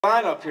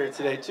Line up here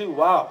today too.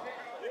 Wow,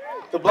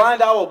 the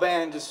Blind Owl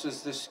band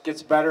just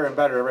gets better and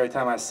better every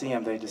time I see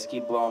them. They just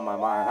keep blowing my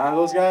mind. Huh,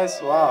 those guys?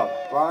 Wow,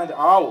 Blind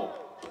Owl.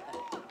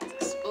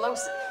 It's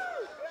explosive.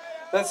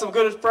 Then some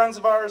good friends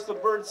of ours, the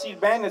Birdseed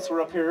Bandits,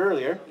 were up here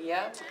earlier.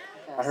 Yeah.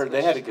 I heard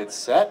they had a good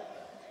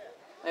set.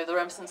 We have the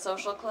Remsen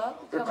Social Club.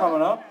 They're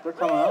coming up. They're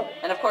coming up.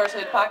 And of course we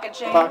had Pocket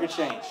Change. Pocket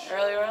Change.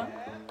 Earlier on.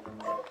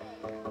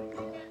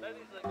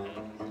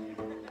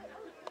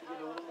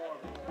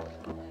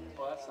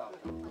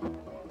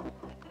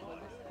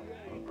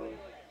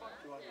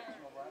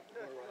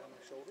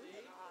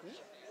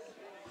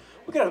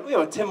 We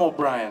have a Tim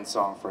O'Brien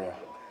song for you.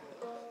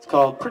 It's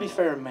called Pretty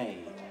Fair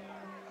Maid.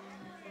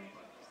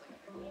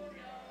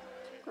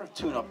 We're going to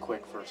tune up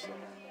quick first.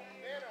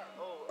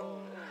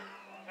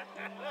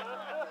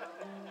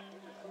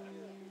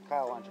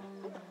 Kyle, why don't you?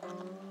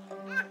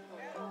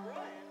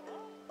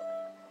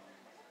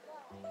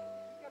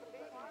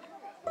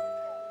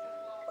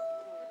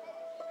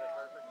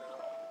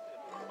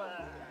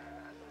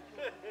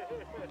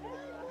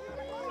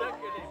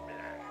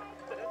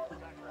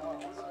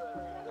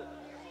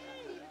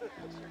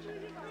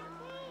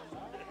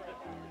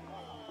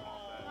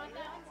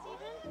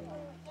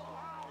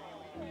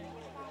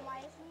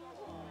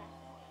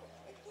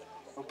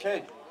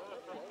 Okay.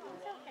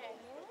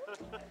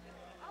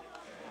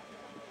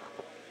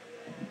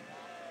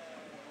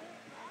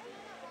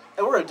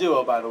 And we're a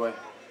duo, by the way.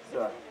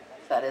 So,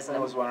 That isn't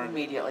was wondering.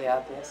 immediately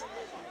obvious.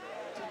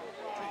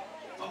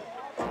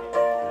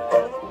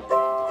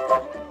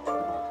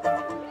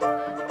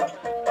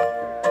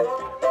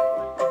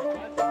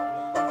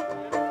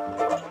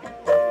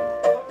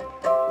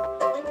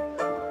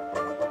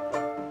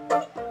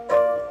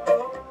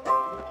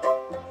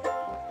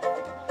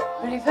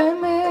 Pretty fair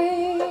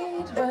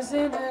maid was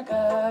in her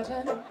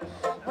garden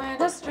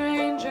when a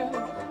stranger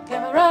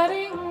came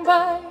riding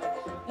by.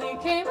 He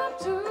came up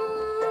to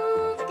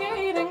the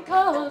gate and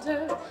called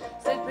her,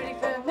 said, "Pretty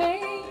fair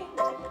maid,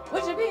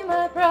 would you be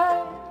my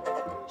bride?"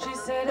 She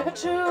said, "Of a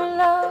true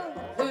love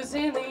who's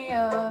in the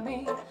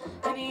army,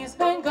 and he's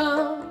been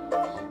gone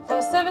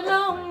for 7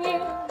 long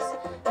years.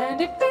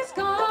 And if he's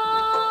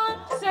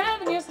gone for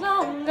 7 years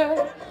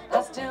longer,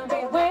 I'll still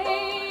be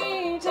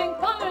waiting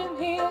for him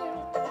here."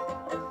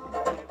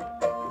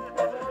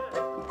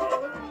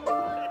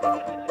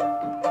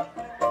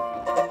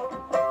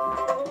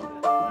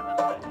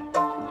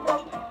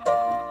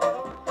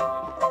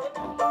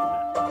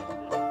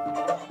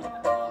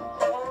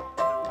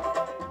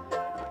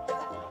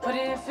 What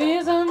if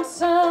he's on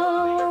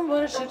some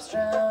watership's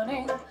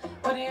drowning?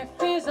 What if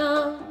he's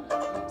on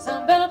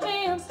some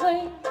battlefield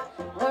slain?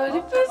 What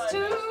if he's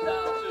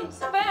to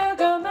some fair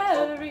girl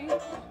married,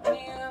 and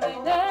you may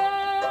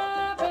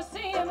never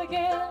see him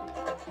again?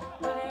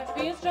 What if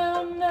he's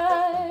drowned?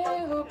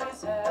 I hope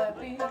he's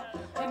happy.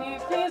 And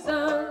if he's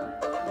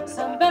on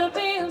some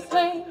battlefield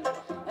slain,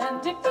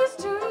 and if he's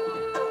to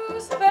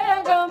some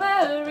fair girl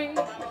married,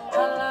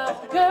 I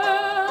love the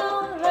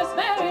girl that's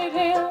married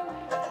him.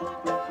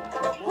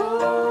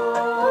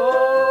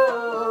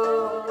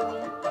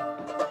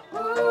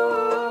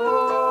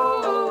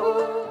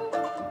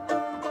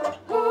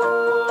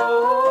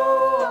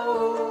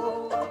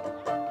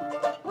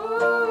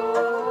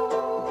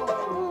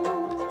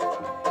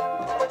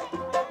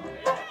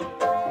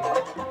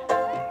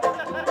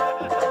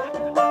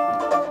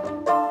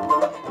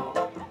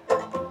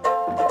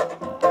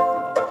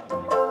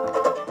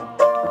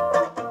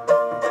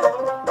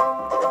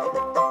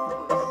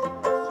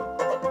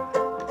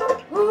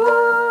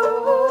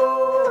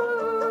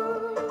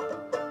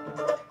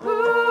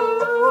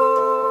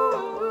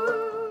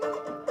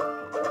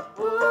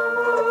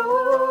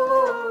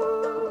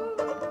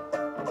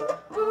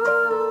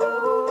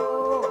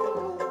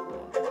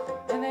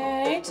 And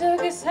then he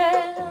took his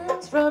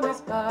hands from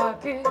his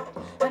pocket,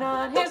 and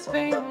on his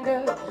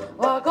finger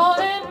wore a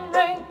golden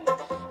ring.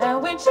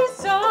 And when she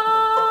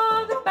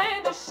saw the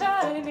band is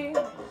shining,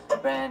 a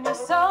brand new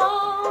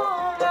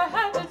song her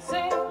heart did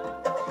sing.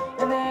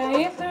 And then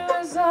he threw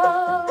his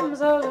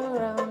arms all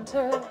around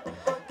her,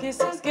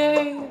 kisses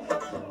gave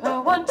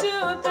her 1,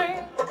 2, 3.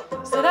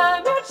 Said,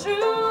 "I'm your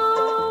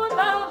true and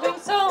loving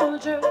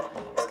soldier,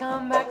 who's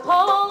come back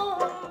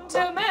home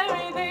to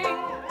marry thee."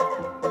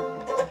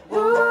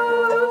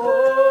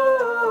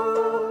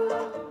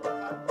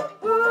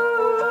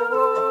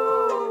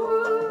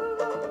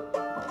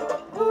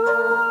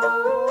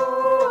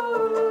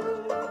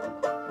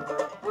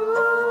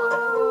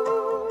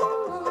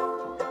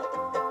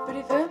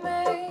 Pretty fair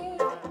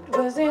maid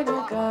was in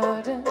her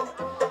garden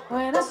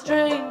when a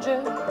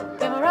stranger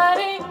came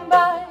riding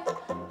by.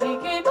 He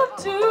came up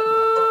to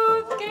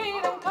the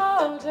gate and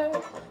called her,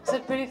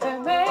 said, "Pretty fair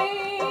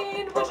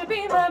maid, would you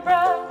be my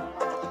bride?"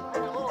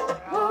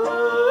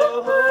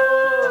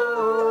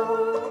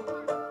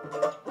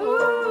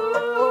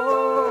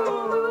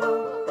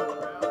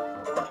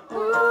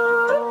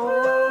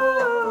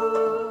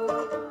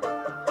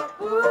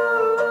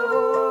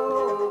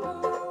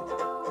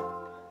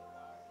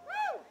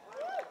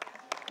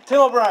 Tim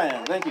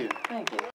O'Brien, thank you.